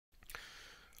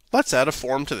let's add a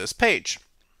form to this page.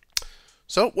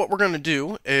 So what we're going to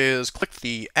do is click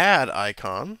the Add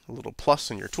icon, a little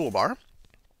plus in your toolbar.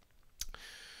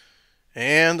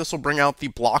 And this will bring out the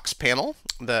Blocks panel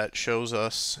that shows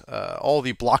us all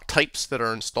the block types that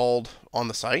are installed on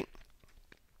the site.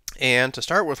 And to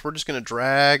start with, we're just going to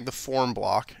drag the form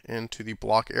block into the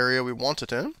block area we want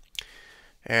it in.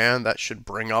 And that should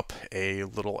bring up a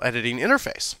little editing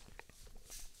interface.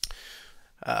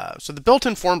 So the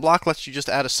built-in form block lets you just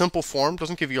add a simple form.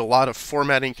 Doesn't give you a lot of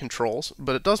formatting controls,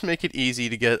 but it does make it easy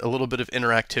to get a little bit of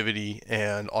interactivity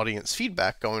and audience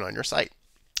feedback going on your site.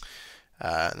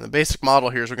 And the basic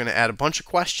model here is we're going to add a bunch of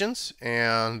questions,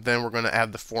 and then we're going to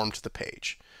add the form to the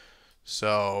page.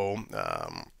 So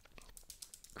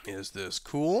is this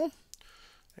cool?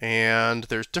 And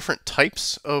there's different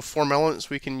types of form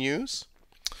elements we can use.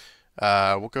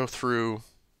 We'll go through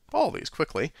all these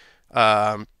quickly.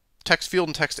 Text field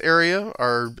and text area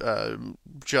are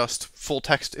just full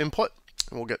text input.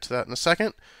 And we'll get to that in a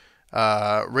second.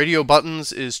 Radio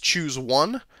buttons is choose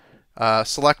one.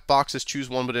 Select box is choose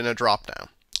one, but in a drop down.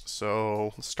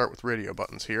 So let's start with radio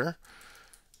buttons here.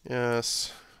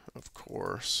 Yes, of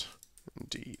course,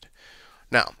 indeed.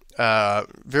 Now,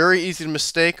 very easy to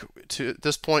mistake at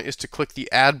this point is to click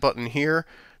the Add button here.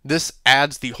 This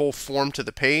adds the whole form to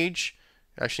the page.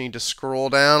 You actually need to scroll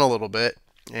down a little bit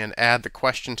and add the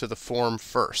question to the form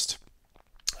first.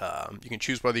 You can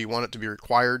choose whether you want it to be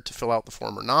required to fill out the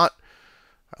form or not.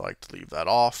 I like to leave that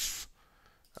off.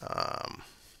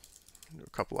 Do a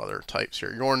couple other types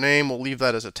here. Your name, we'll leave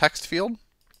that as a text field.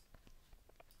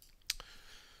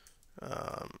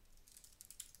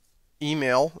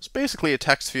 Email is basically a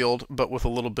text field, but with a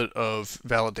little bit of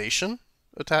validation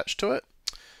attached to it.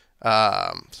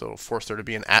 So force there to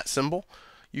be an @ symbol.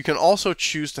 You can also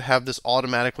choose to have this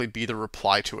automatically be the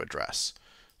reply to address.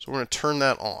 So we're going to turn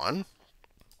that on,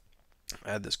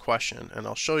 add this question, and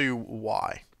I'll show you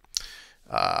why.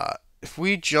 If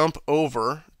we jump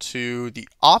over to the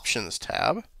Options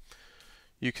tab,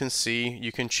 you can see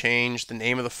you can change the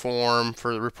name of the form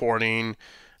for the reporting.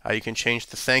 You can change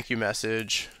the thank you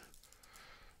message.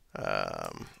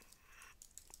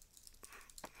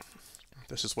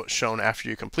 This is what's shown after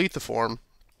you complete the form.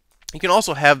 You can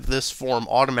also have this form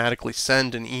automatically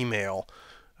send an email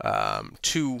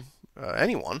to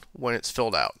anyone when it's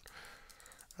filled out.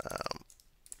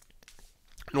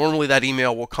 Normally that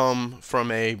email will come from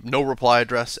a no reply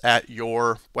address at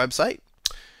your website.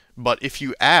 But if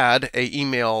you add an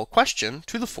email question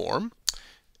to the form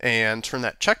and turn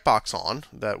that checkbox on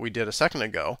that we did a second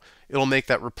ago, it'll make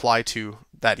that reply to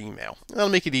that email. That'll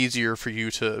make it easier for you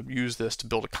to use this to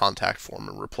build a contact form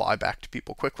and reply back to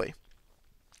people quickly.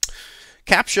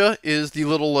 CAPTCHA is the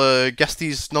little guess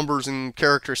these numbers and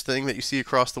characters thing that you see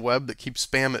across the web that keeps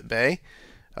spam at bay.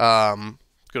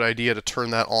 Good idea to turn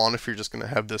that on if you're just going to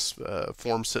have this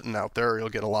form sitting out there, or you'll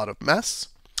get a lot of mess.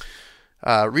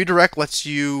 Redirect lets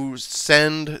you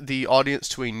send the audience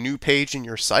to a new page in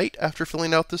your site after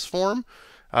filling out this form.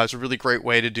 It's a really great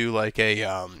way to do like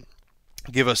a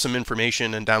give us some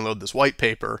information and download this white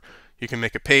paper. You can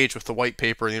make a page with the white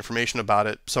paper and the information about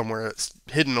it somewhere that's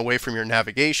hidden away from your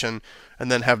navigation,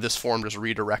 and then have this form just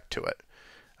redirect to it.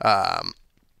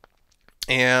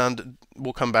 And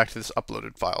we'll come back to this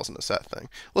uploaded files in a set thing.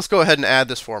 Let's go ahead and add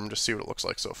this form and just see what it looks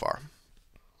like so far.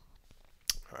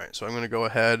 All right, so I'm going to go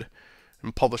ahead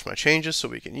and publish my changes so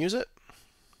we can use it.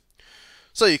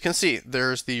 So you can see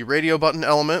there's the radio button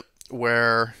element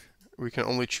where we can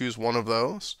only choose one of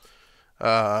those.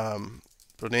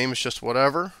 The name is just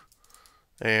whatever,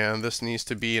 and this needs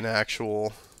to be an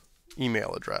actual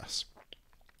email address.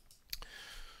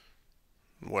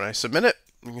 When I submit it,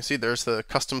 you can see there's the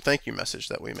custom thank you message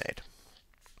that we made.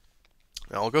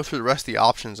 Now I'll go through the rest of the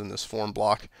options in this form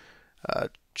block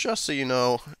just so you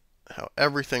know how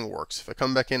everything works. If I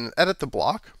come back in and edit the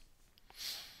block,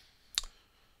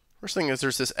 first thing is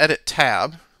there's this edit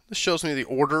tab. This shows me the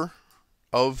order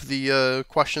of the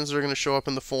questions that are going to show up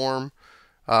in the form.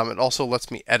 It also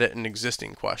lets me edit an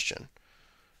existing question.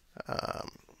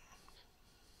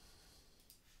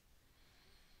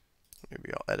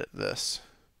 Maybe I'll edit this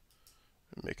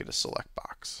and make it a select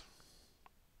box.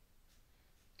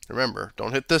 Remember,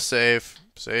 don't hit this save.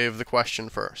 Save the question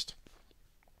first.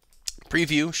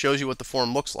 Preview shows you what the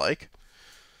form looks like.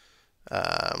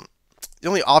 The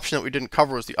only option that we didn't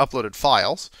cover was the uploaded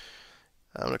files.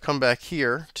 I'm going to come back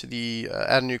here to the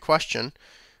add a new question,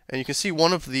 and you can see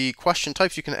one of the question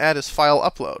types you can add is file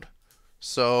upload.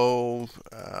 So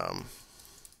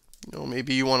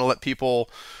maybe you want to let people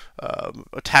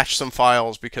attach some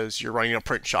files because you're running a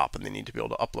print shop and they need to be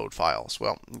able to upload files.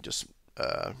 Well, you just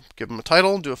give them a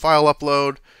title, do a file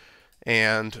upload,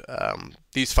 and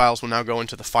these files will now go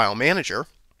into the file manager.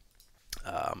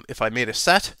 If I made a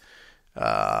set,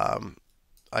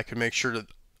 I could make sure that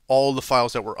all the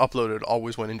files that were uploaded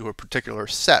always went into a particular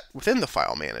set within the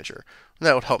file manager. And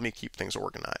that would help me keep things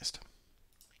organized.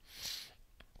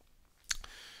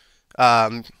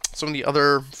 Some of the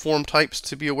other form types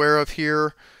to be aware of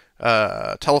here: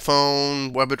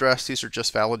 telephone, web address, these are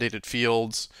just validated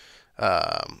fields.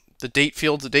 The date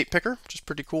field's a date picker, which is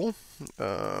pretty cool.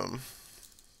 When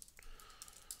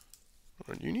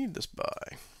do you need this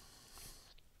by?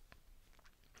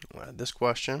 We'll add this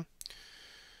question.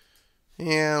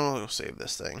 And we'll save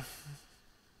this thing.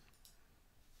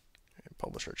 And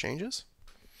publish our changes.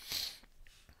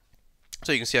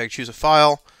 So you can see I can choose a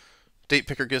file. Date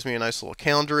picker gives me a nice little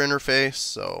calendar interface,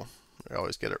 so I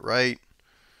always get it right.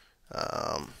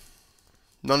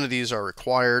 None of these are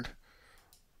required.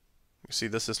 You see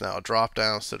this is now a drop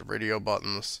down instead of radio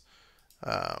buttons.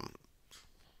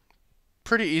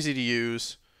 Pretty easy to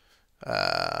use.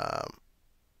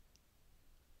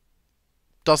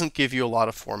 Doesn't give you a lot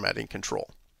of formatting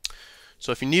control.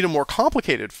 So if you need a more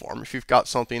complicated form, if you've got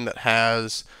something that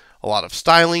has a lot of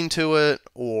styling to it,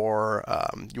 or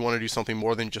you want to do something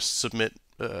more than just submit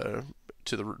to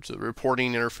the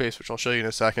reporting interface, which I'll show you in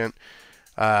a second,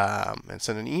 and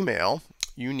send an email,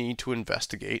 you need to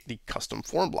investigate the custom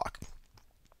form block.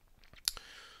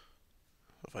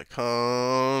 If I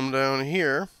come down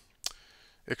here,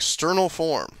 external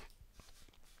form.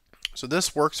 So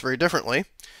this works very differently.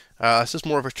 This is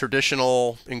more of a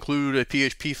traditional include a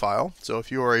PHP file. So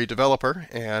if you are a developer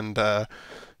and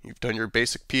you've done your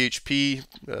basic PHP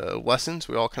lessons,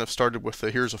 we all kind of started with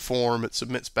the here's a form, it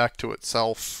submits back to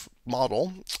itself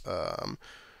model.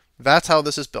 That's how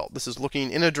this is built. This is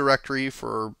looking in a directory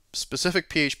for specific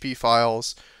PHP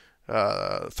files.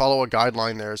 Follow a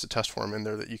guideline. There's a test form in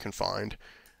there that you can find.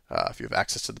 If you have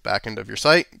access to the back end of your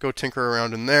site, go tinker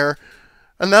around in there.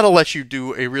 And that'll let you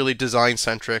do a really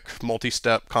design-centric,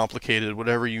 multi-step, complicated,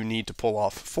 whatever you need to pull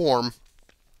off form.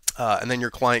 And then your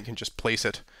client can just place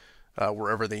it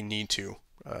wherever they need to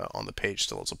on the page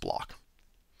still as a block.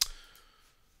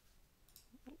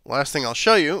 Last thing I'll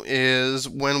show you is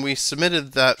when we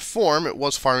submitted that form, it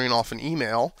was firing off an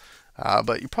email,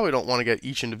 but you probably don't want to get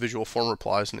each individual form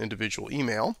reply as an individual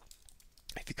email.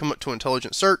 If you come up to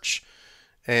Intelligent Search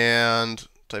and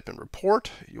type in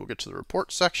report, you'll get to the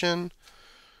report section.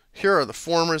 Here are the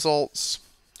form results.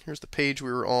 Here's the page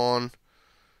we were on.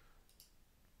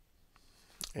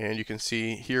 And you can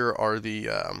see here are the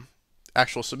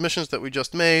actual submissions that we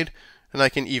just made. And I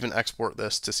can even export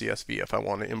this to CSV if I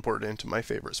want to import it into my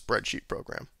favorite spreadsheet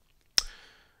program.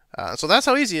 So that's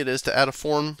how easy it is to add a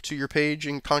form to your page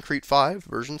in Concrete 5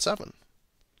 version 7.